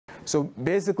So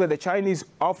basically the Chinese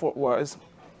offer was,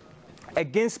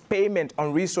 against payment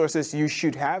on resources you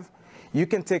should have, you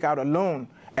can take out a loan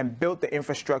and build the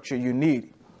infrastructure you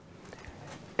need.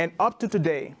 And up to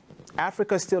today,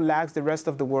 Africa still lags the rest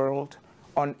of the world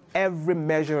on every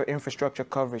measure of infrastructure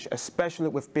coverage, especially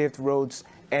with paved roads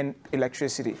and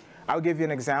electricity. I'll give you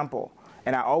an example,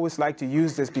 and I always like to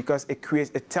use this because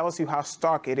it tells you how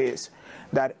stark it is,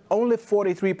 that only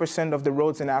 43% of the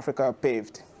roads in Africa are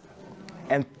paved,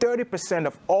 and 30%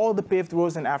 of all the paved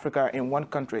roads in Africa are in one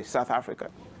country, South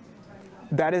Africa.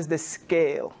 That is the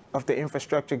scale of the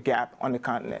infrastructure gap on the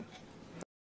continent.